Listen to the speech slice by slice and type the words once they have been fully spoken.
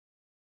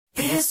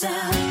It's a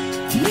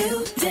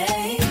new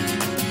day.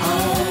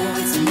 Oh,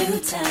 it's a new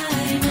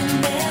time.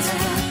 And there's a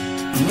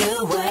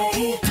new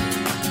way.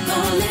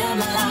 Gonna live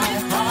my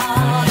life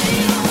hard. The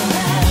old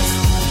has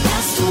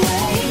passed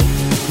away.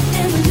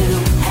 And the new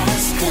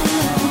has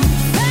come.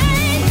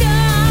 Thank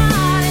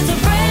God it's a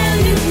brand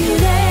new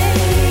day.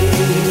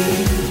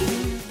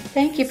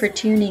 Thank you for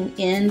tuning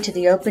in to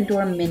the Open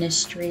Door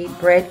Ministry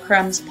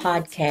Breadcrumbs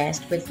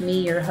podcast with me,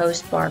 your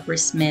host, Barbara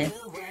Smith.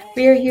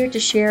 We are here to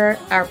share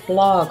our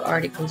blog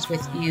articles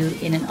with you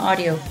in an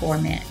audio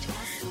format.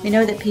 We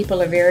know that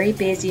people are very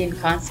busy and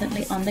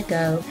constantly on the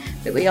go,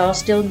 but we all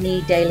still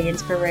need daily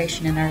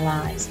inspiration in our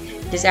lives.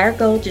 It is our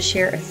goal to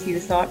share a few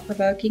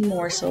thought-provoking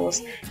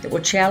morsels that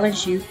will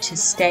challenge you to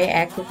stay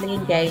actively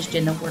engaged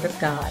in the Word of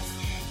God.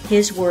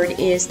 His Word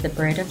is the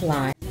bread of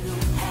life.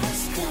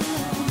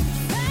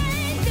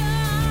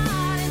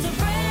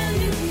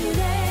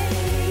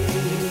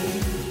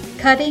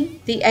 Cutting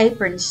the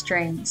Apron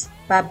Strings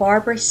by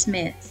Barbara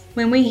Smith.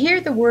 When we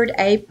hear the word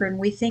apron,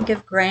 we think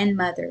of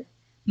grandmother,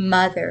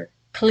 mother,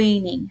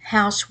 cleaning,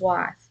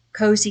 housewife,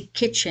 cozy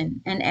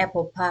kitchen, and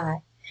apple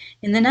pie.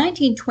 In the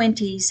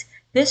 1920s,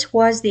 this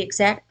was the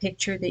exact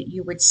picture that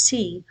you would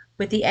see,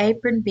 with the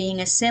apron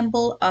being a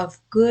symbol of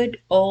good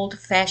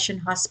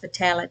old-fashioned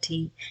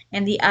hospitality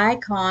and the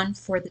icon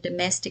for the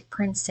domestic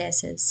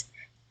princesses.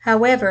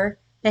 However,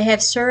 they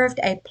have served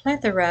a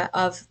plethora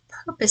of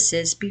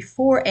purposes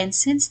before and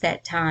since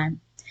that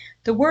time.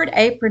 The word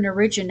apron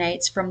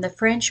originates from the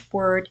French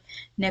word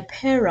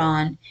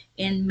 "naperon"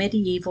 in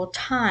medieval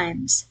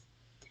times.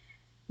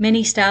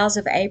 Many styles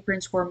of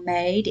aprons were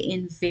made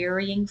in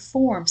varying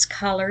forms,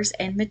 colors,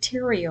 and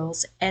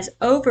materials as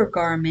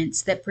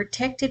overgarments that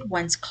protected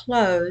one's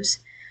clothes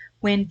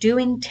when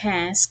doing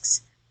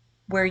tasks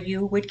where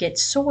you would get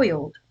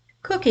soiled.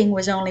 Cooking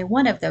was only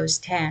one of those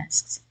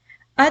tasks.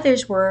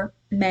 Others were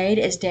made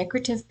as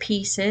decorative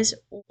pieces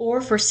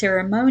or for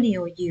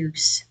ceremonial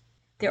use.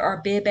 There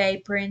are bib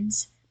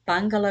aprons,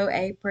 bungalow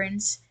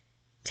aprons,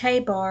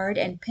 tabard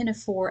and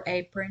pinafore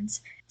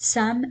aprons,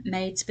 some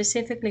made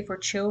specifically for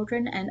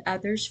children and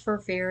others for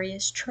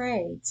various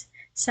trades.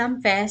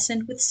 Some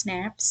fastened with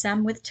snaps,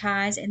 some with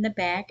ties in the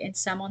back and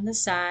some on the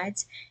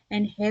sides,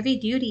 and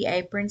heavy-duty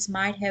aprons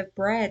might have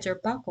brads or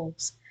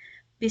buckles.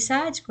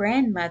 Besides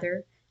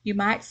grandmother, you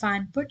might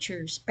find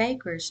butchers,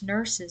 bakers,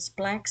 nurses,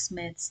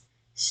 blacksmiths,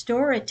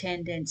 store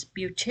attendants,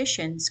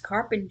 beauticians,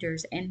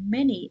 carpenters, and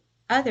many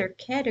other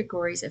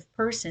categories of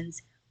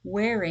persons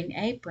wearing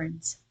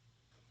aprons.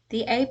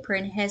 The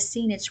apron has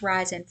seen its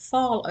rise and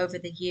fall over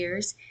the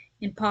years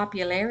in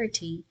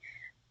popularity,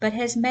 but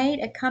has made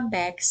a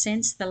comeback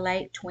since the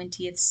late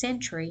 20th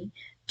century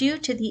due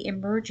to the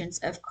emergence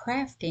of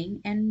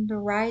crafting and the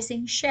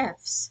rising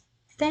chefs.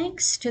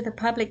 Thanks to the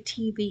public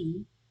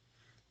TV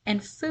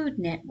and food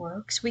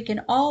networks, we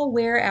can all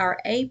wear our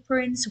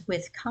aprons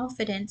with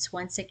confidence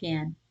once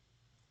again.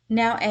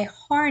 Now, a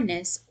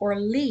harness or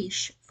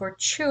leash for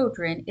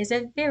children is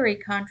a very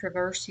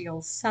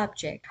controversial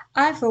subject.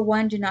 I, for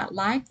one, do not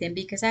like them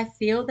because I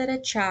feel that a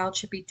child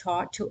should be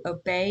taught to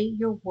obey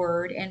your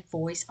word and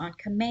voice on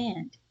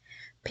command.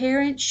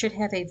 Parents should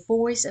have a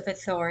voice of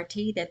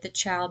authority that the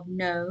child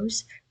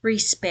knows,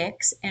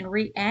 respects, and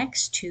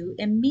reacts to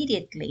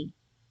immediately.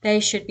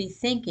 They should be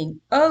thinking,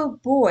 "Oh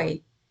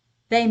boy,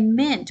 they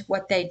meant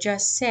what they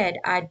just said.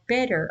 I'd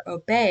better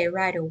obey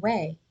right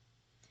away."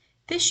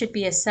 This should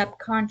be a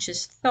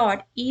subconscious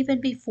thought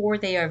even before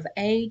they are of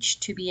age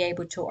to be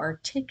able to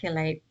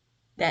articulate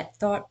that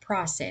thought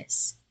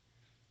process.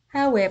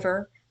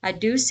 However, I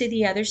do see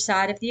the other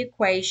side of the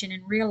equation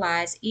and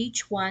realize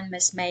each one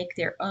must make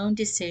their own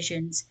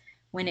decisions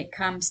when it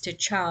comes to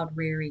child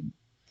rearing.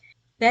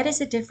 That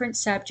is a different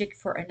subject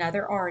for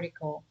another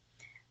article.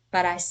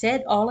 But I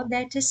said all of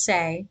that to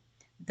say,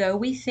 though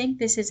we think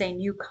this is a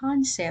new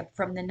concept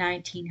from the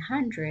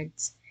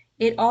 1900s,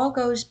 it all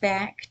goes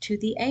back to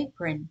the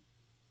apron.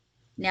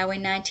 Now,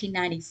 in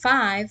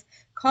 1995,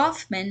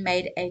 Kaufman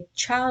made a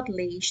child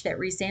leash that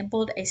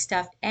resembled a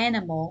stuffed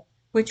animal,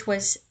 which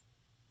was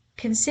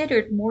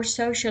considered more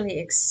socially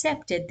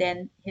accepted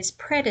than his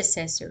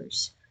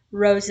predecessors.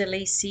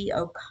 Rosalie C.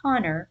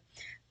 O'Connor,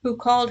 who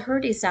called her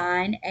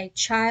design a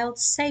child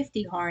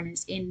safety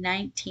harness in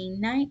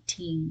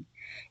 1919.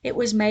 It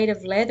was made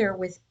of leather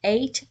with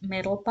 8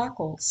 metal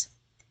buckles.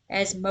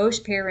 As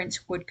most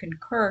parents would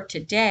concur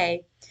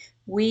today,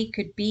 we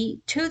could be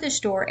to the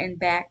store and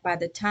back by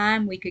the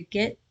time we could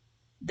get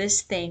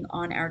this thing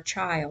on our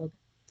child.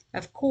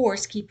 Of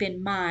course, keep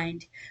in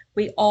mind,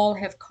 we all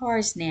have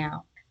cars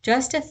now.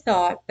 Just a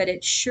thought, but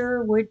it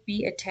sure would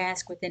be a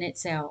task within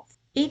itself.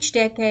 Each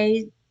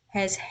decade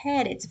has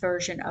had its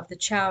version of the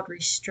child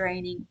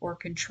restraining or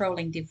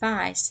controlling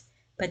device,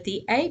 but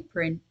the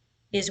apron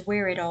is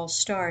where it all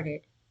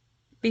started.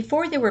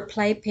 Before there were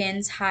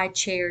playpens, high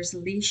chairs,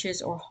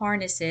 leashes, or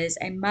harnesses,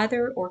 a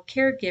mother or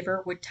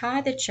caregiver would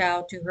tie the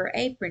child to her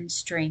apron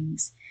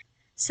strings.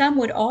 Some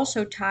would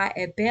also tie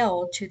a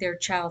bell to their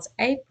child's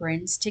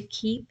aprons to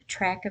keep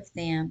track of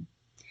them.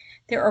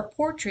 There are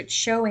portraits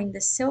showing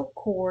the silk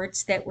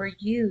cords that were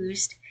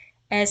used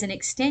as an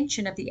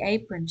extension of the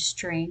apron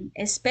string,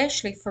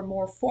 especially for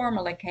more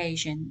formal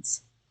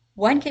occasions.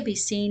 One can be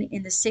seen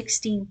in the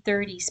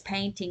 1630s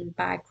painting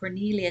by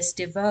Cornelius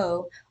de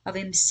Vaux of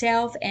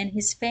himself and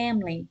his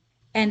family.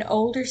 An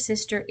older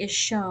sister is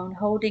shown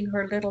holding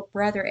her little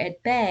brother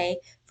at bay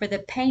for the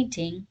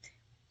painting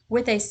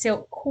with a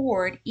silk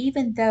cord,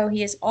 even though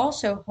he is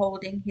also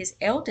holding his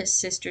eldest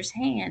sister's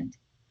hand.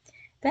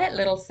 That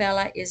little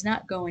fella is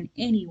not going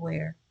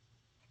anywhere.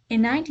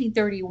 In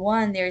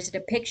 1931 there is a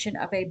depiction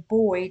of a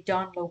boy,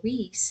 Don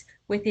Luis,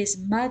 with his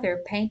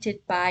mother painted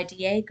by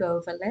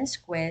Diego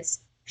Velázquez,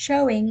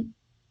 showing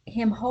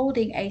him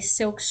holding a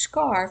silk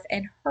scarf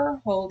and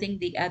her holding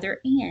the other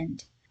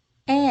end.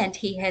 And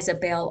he has a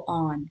bell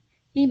on.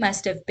 He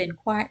must have been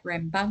quite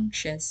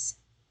rambunctious.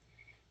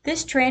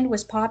 This trend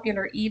was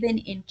popular even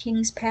in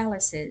kings'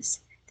 palaces.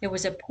 There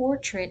was a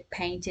portrait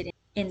painted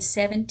in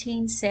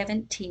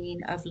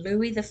 1717 of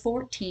Louis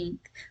XIV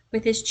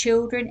with his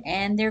children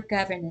and their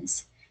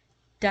governess,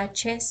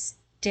 Duchesse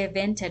de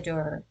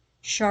Ventadour,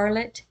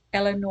 Charlotte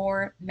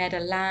Eleanor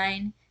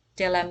Madeleine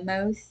de la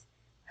Mothe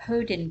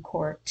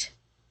Houdancourt.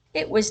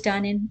 It was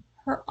done in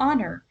her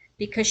honor,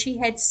 because she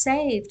had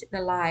saved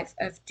the life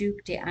of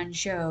Duc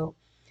d'Anjou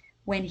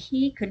when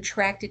he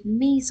contracted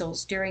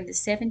measles during the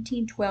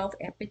 1712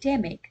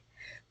 epidemic,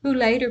 who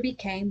later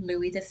became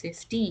Louis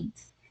XV.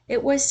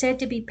 It was said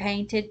to be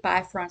painted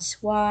by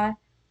François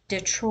de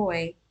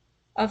Troyes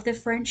of the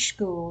French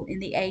school in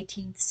the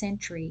 18th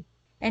century,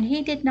 and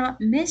he did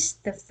not miss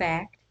the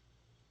fact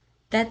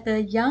that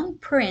the young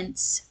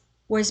prince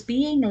was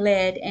being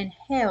led and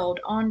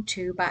held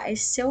onto by a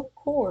silk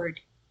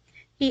cord.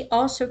 He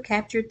also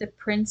captured the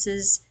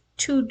prince's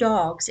two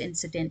dogs,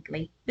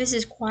 incidentally. This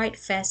is quite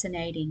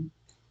fascinating.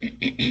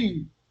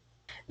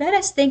 Let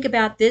us think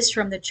about this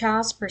from the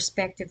child's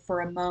perspective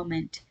for a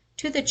moment.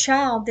 To the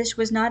child, this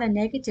was not a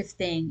negative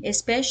thing,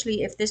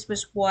 especially if this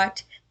was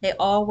what they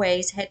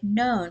always had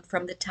known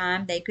from the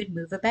time they could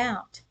move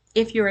about.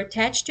 If you're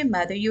attached to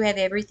mother, you have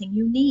everything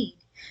you need.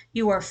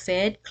 You are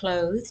fed,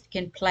 clothed,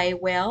 can play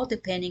well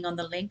depending on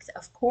the length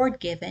of cord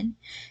given,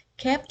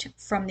 kept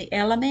from the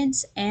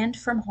elements and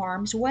from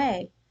harm's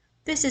way.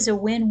 This is a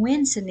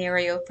win-win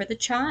scenario for the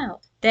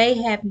child. They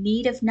have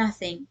need of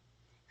nothing.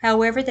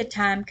 However, the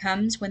time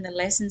comes when the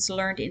lessons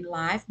learned in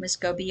life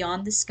must go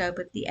beyond the scope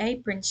of the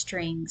apron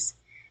strings.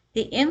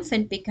 The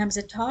infant becomes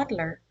a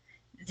toddler,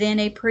 then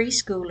a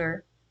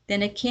preschooler,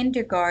 then a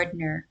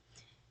kindergartner,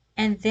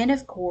 and then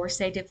of course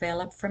they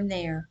develop from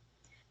there.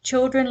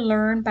 Children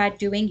learn by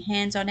doing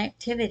hands-on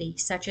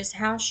activities such as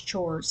house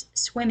chores,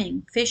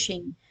 swimming,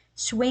 fishing,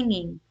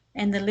 swinging,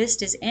 and the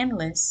list is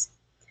endless.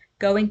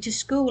 Going to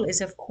school is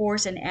of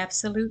course an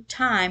absolute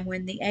time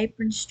when the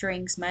apron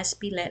strings must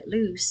be let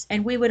loose,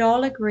 and we would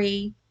all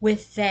agree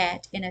with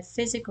that in a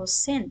physical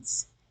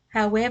sense.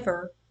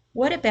 However,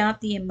 what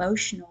about the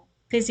emotional,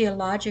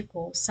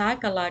 physiological,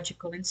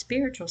 psychological, and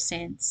spiritual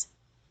sense?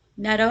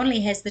 Not only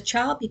has the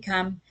child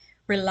become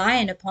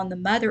reliant upon the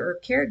mother or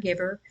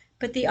caregiver,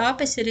 but the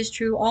opposite is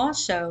true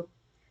also.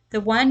 The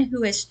one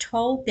who has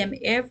told them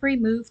every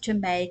move to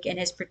make and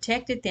has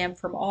protected them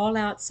from all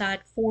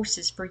outside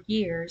forces for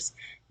years,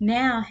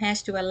 now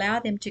has to allow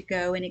them to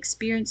go and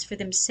experience for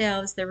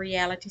themselves the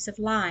realities of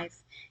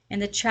life,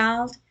 and the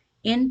child,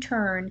 in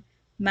turn,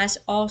 must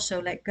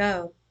also let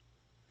go.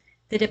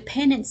 The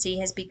dependency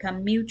has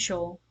become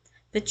mutual.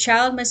 The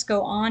child must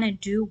go on and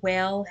do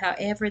well,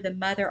 however the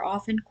mother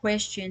often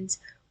questions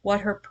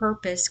what her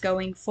purpose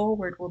going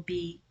forward will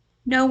be.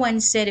 No one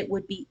said it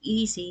would be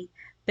easy,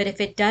 but if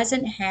it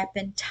doesn't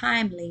happen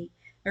timely,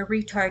 a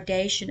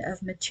retardation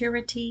of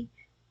maturity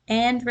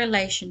and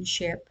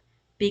relationship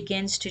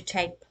begins to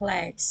take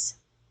place.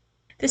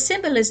 The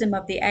symbolism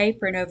of the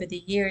apron over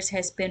the years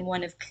has been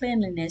one of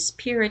cleanliness,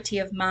 purity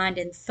of mind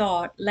and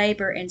thought,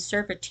 labor and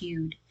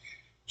servitude.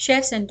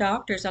 Chefs and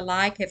doctors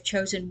alike have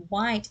chosen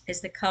white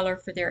as the color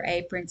for their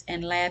aprons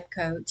and lab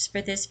coats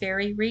for this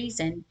very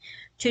reason,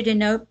 to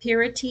denote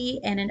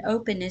purity and an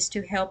openness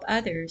to help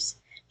others.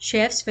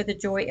 Chefs for the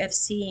joy of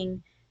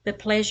seeing the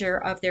pleasure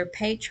of their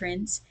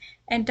patrons,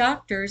 and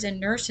doctors and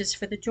nurses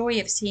for the joy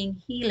of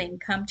seeing healing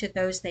come to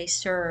those they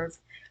serve,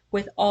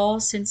 with all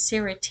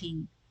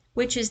sincerity,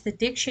 which is the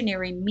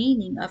dictionary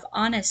meaning of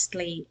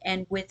honestly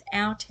and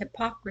without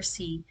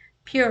hypocrisy,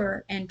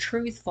 pure and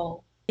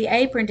truthful. The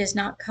apron does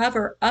not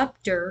cover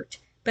up dirt,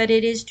 but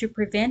it is to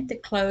prevent the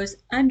clothes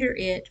under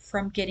it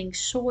from getting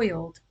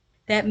soiled.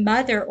 That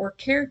mother or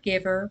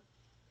caregiver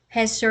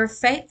has served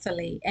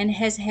faithfully and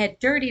has had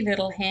dirty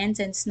little hands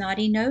and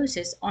snotty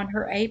noses on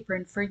her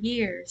apron for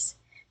years.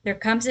 There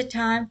comes a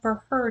time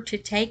for her to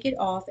take it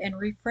off and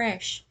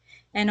refresh,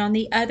 and on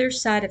the other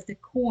side of the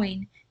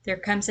coin there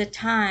comes a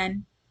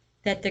time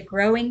that the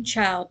growing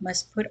child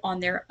must put on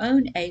their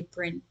own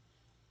apron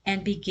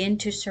and begin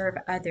to serve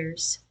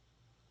others.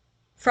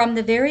 From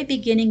the very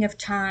beginning of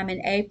time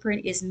an apron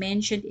is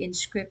mentioned in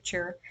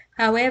Scripture.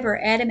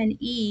 However, Adam and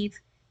Eve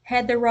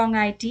had the wrong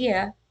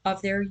idea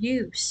of their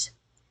use.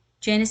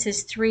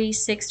 Genesis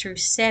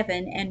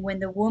 3:6-7. And when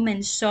the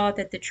woman saw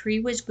that the tree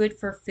was good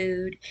for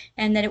food,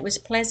 and that it was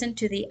pleasant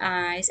to the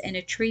eyes, and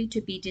a tree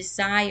to be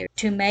desired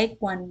to make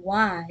one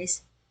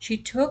wise, she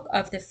took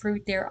of the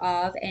fruit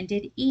thereof, and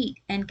did eat,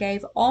 and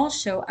gave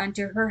also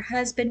unto her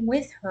husband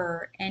with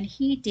her, and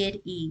he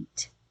did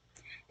eat.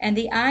 And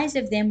the eyes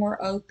of them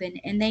were open,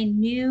 and they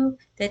knew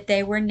that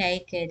they were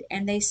naked,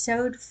 and they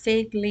sewed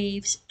fig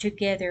leaves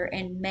together,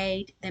 and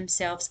made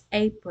themselves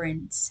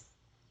aprons.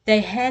 They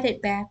had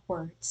it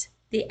backwards.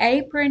 The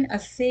apron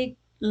of fig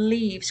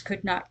leaves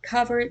could not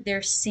cover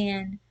their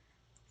sin,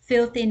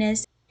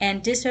 filthiness,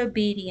 and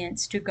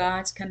disobedience to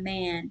God's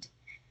command.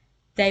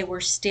 They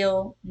were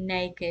still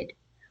naked.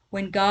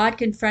 When God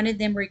confronted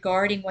them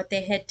regarding what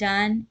they had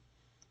done,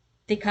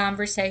 the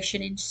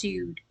conversation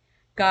ensued.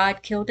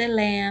 God killed a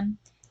lamb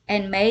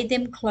and made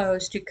them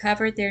clothes to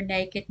cover their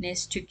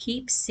nakedness, to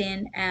keep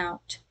sin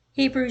out.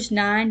 Hebrews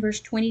 9 verse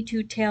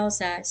 22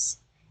 tells us,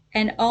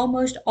 and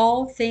almost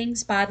all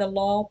things by the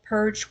law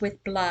purged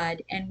with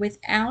blood, and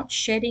without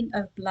shedding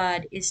of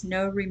blood is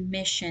no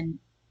remission.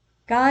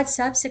 God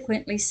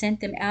subsequently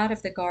sent them out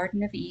of the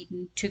Garden of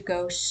Eden to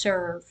go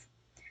serve.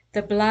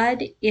 The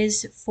blood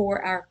is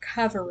for our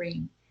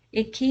covering.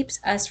 It keeps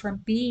us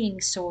from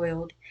being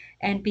soiled,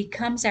 and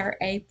becomes our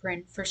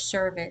apron for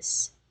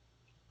service.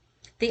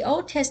 The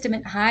Old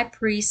Testament high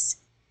priests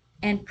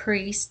and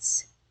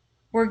priests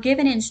were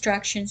given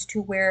instructions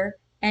to wear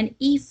an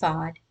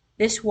ephod.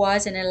 This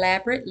was an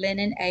elaborate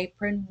linen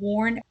apron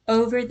worn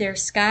over their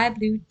sky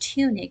blue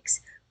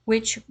tunics,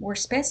 which were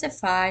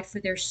specified for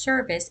their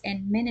service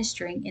and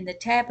ministering in the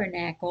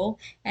tabernacle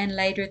and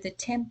later the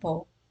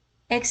temple.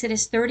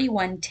 Exodus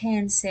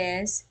 31:10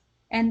 says,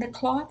 and the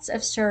cloths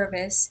of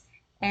service,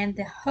 and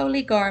the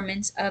holy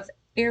garments of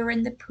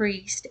Aaron the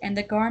priest, and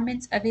the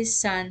garments of his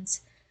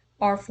sons,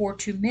 are for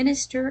to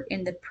minister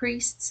in the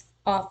priest's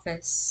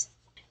office.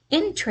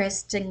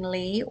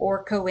 Interestingly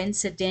or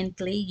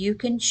coincidentally, you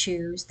can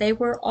choose, they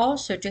were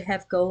also to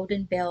have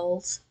golden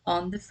bells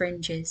on the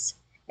fringes.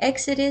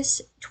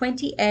 Exodus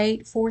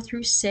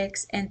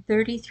 28:4-6 and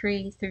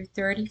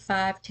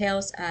 33-35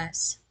 tells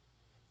us,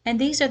 and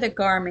these are the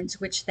garments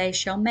which they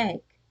shall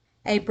make: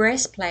 a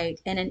breastplate,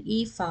 and an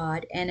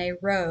ephod, and a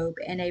robe,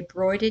 and a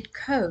broided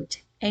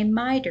coat, a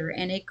mitre,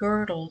 and a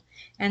girdle.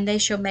 And they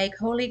shall make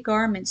holy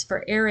garments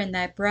for Aaron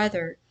thy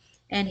brother,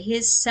 and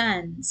his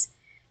sons,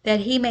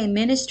 that he may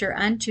minister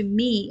unto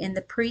me in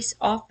the priest's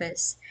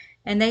office.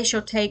 And they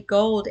shall take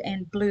gold,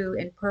 and blue,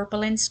 and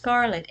purple, and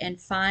scarlet,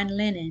 and fine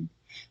linen.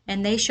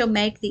 And they shall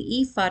make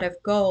the ephod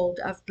of gold,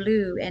 of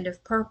blue, and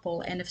of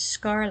purple, and of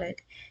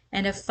scarlet,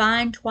 and of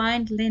fine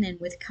twined linen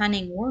with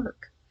cunning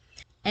work.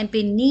 And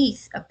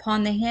beneath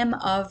upon the hem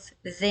of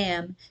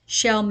them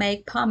shall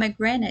make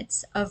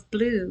pomegranates of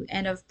blue,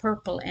 and of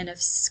purple, and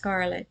of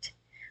scarlet,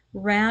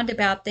 round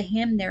about the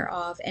hem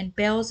thereof, and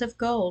bells of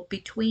gold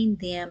between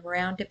them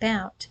round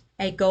about.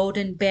 A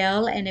golden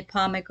bell and a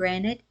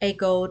pomegranate, a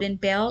golden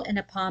bell and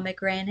a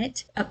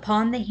pomegranate,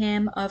 upon the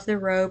hem of the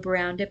robe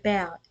round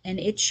about. And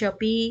it shall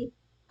be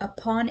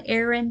upon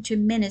Aaron to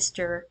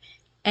minister,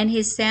 and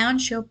his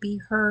sound shall be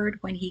heard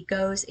when he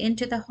goes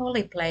into the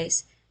holy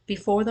place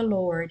before the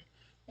Lord,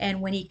 and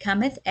when he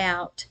cometh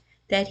out,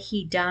 that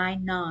he die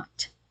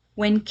not.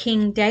 When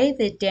King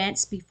David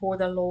danced before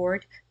the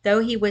Lord, though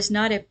he was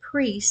not a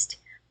priest,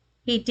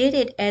 he did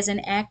it as an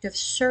act of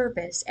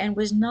service, and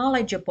was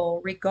knowledgeable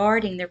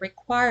regarding the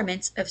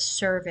requirements of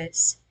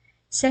service.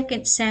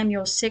 2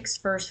 Samuel 6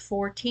 verse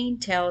 14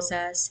 tells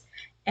us,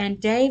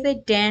 and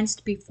David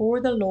danced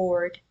before the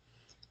Lord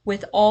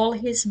with all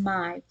his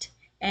might,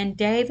 and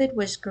David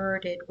was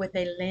girded with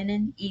a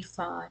linen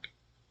ephod.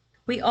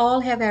 We all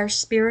have our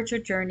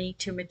spiritual journey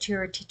to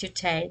maturity to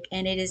take,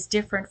 and it is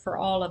different for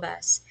all of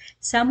us.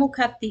 Some will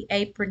cut the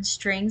apron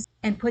strings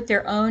and put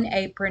their own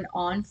apron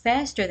on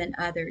faster than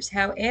others.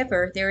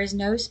 However, there is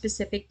no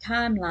specific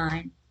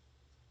timeline.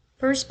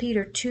 1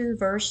 Peter 2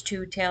 verse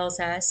 2 tells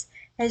us,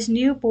 as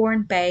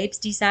newborn babes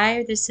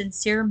desire the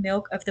sincere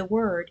milk of the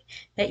word,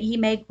 that ye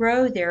may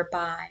grow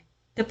thereby.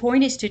 The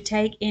point is to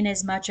take in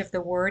as much of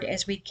the word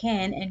as we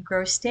can and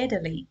grow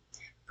steadily,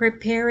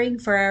 preparing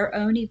for our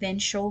own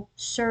eventual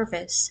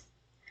service.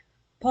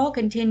 Paul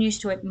continues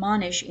to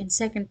admonish in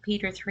 2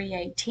 Peter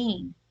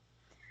 3:18,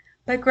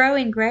 but grow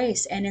in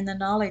grace and in the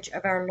knowledge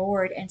of our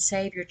Lord and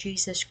Savior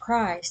Jesus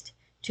Christ.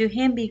 To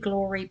him be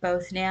glory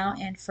both now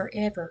and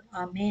forever.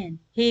 Amen.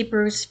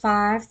 Hebrews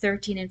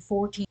 5:13 and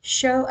 14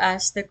 show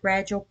us the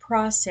gradual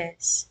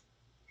process.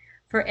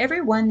 For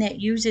every one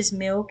that uses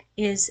milk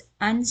is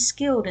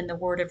unskilled in the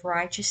word of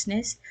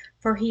righteousness,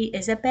 for he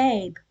is a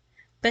babe.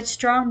 But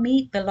strong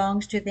meat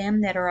belongs to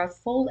them that are of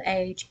full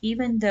age,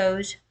 even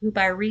those who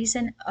by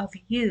reason of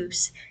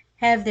use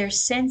have their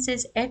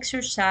senses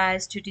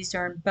exercised to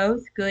discern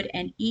both good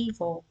and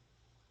evil.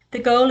 The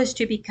goal is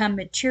to become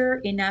mature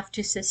enough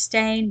to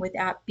sustain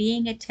without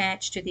being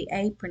attached to the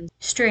apron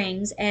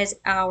strings as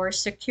our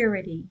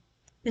security.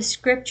 The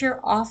scripture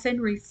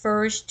often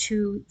refers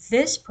to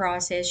this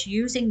process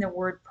using the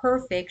word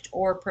perfect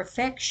or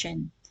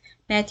perfection.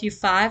 Matthew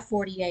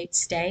 5:48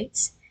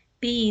 states,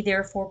 Be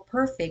therefore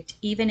perfect,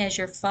 even as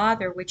your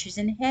Father which is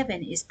in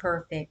heaven is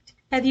perfect.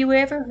 Have you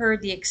ever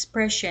heard the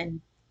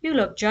expression, "You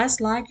look just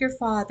like your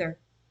father,"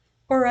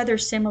 or other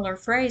similar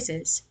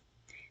phrases?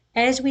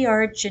 As we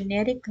are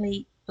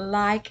genetically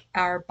like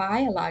our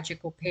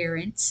biological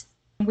parents,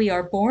 when we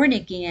are born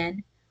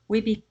again,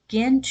 we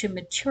begin to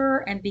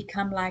mature and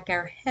become like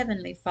our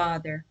Heavenly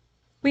Father.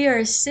 We are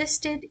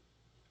assisted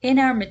in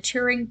our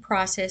maturing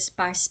process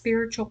by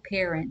spiritual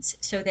parents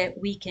so that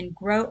we can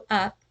grow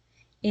up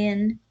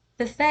in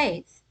the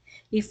faith.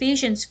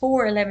 Ephesians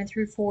 4:11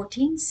 through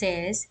 14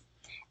 says,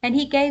 "And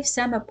he gave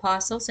some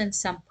apostles, and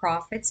some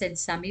prophets, and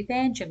some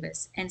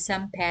evangelists, and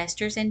some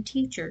pastors and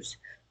teachers,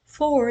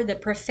 for the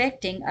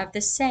perfecting of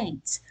the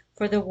saints,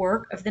 for the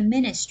work of the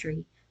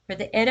ministry, for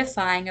the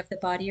edifying of the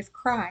body of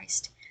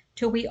Christ,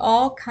 till we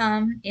all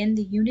come in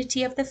the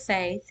unity of the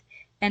faith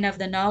and of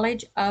the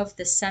knowledge of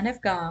the Son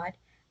of God,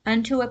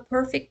 unto a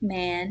perfect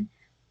man,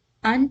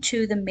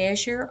 unto the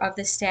measure of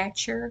the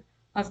stature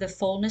of the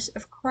fullness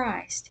of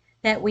Christ,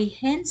 that we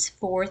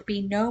henceforth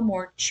be no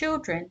more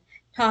children,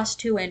 tossed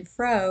to and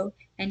fro,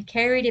 and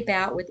carried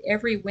about with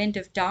every wind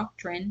of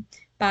doctrine,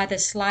 by the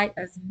sleight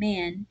of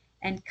men,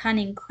 and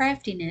cunning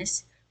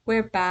craftiness,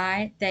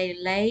 whereby they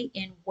lay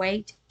in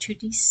wait to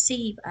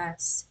deceive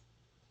us."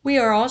 We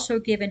are also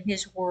given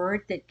His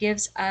Word that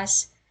gives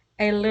us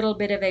a little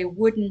bit of a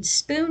wooden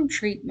spoon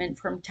treatment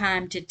from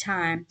time to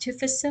time to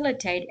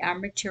facilitate our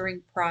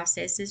maturing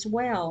process as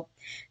well,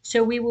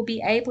 so we will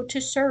be able to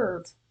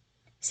serve.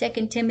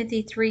 2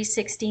 Timothy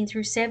 3:16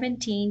 through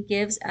 17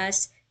 gives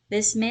us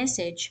this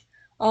message.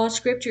 All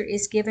scripture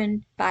is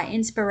given by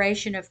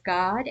inspiration of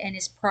God and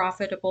is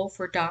profitable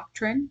for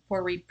doctrine,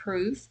 for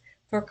reproof,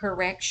 for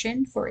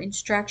correction, for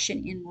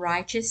instruction in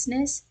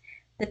righteousness,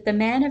 that the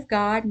man of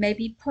God may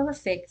be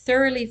perfect,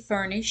 thoroughly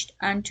furnished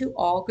unto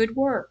all good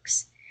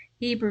works.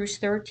 Hebrews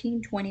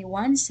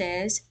 13:21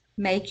 says,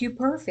 "Make you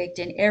perfect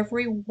in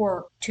every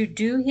work to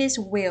do his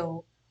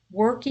will,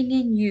 working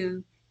in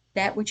you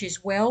that which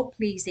is well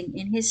pleasing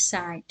in his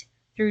sight,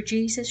 through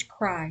Jesus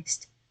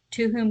Christ,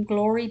 to whom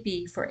glory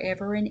be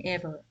forever and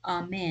ever.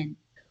 Amen."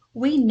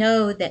 We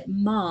know that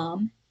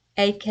Mom,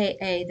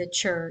 aka the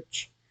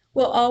church,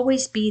 will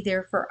always be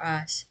there for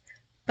us,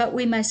 but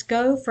we must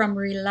go from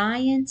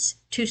reliance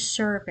to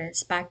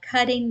service by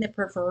cutting the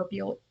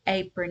proverbial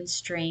apron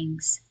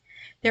strings.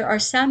 There are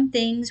some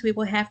things we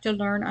will have to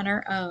learn on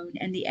our own,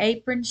 and the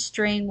apron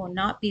string will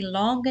not be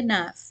long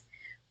enough.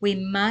 We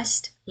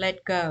must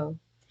let go.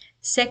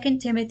 2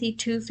 Timothy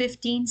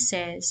 2:15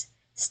 says,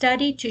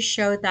 "Study to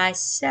show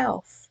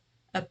thyself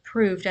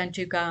approved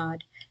unto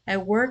God, a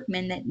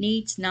workman that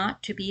needs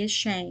not to be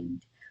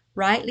ashamed,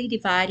 rightly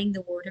dividing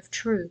the word of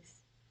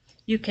truth."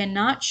 You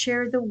cannot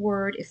share the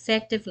word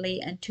effectively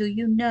until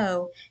you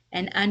know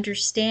and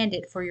understand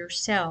it for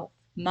yourself.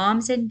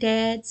 Moms and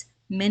dads,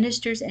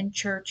 ministers and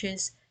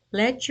churches,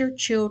 let your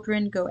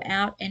children go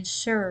out and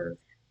serve.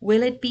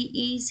 Will it be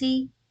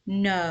easy?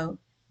 No,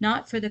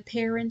 not for the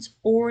parents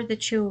or the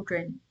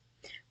children.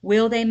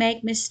 Will they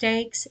make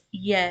mistakes?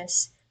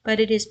 Yes, but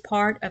it is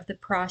part of the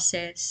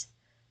process.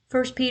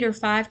 1 Peter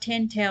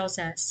 5:10 tells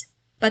us,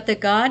 "But the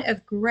God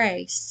of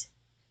grace,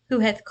 who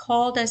hath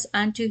called us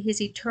unto his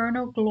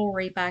eternal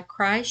glory by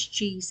Christ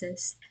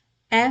Jesus,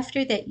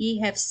 after that ye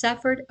have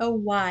suffered a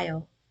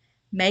while,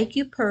 make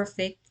you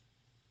perfect,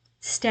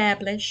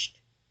 stablished,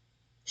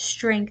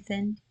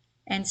 strengthened,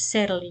 and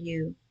settle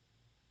you."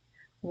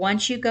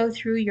 Once you go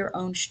through your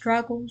own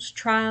struggles,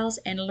 trials,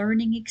 and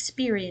learning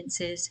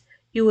experiences,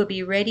 you will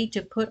be ready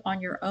to put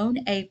on your own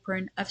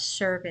apron of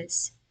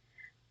service.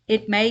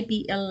 It may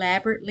be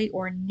elaborately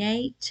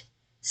ornate,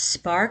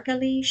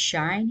 sparkly,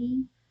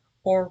 shiny,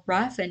 or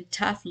rough and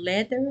tough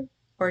leather,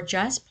 or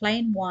just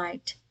plain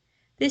white.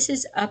 This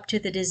is up to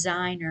the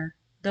designer,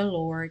 the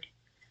Lord.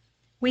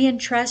 We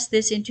entrust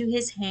this into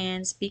His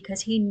hands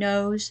because He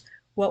knows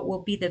what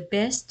will be the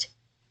best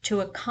to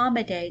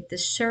accommodate the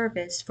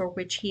service for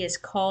which He has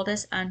called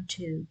us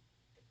unto.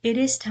 It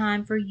is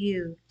time for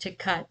you to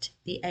cut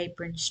the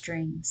apron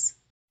strings.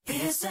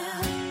 It's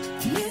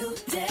a new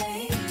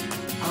day.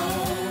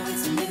 Oh,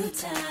 it's a new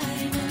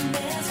time. And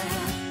there's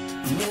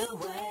a new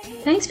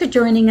way. Thanks for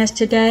joining us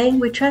today.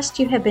 We trust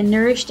you have been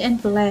nourished and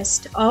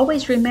blessed.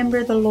 Always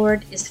remember the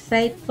Lord is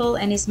faithful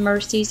and His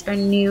mercies are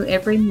new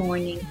every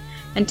morning.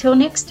 Until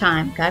next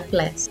time, God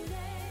bless.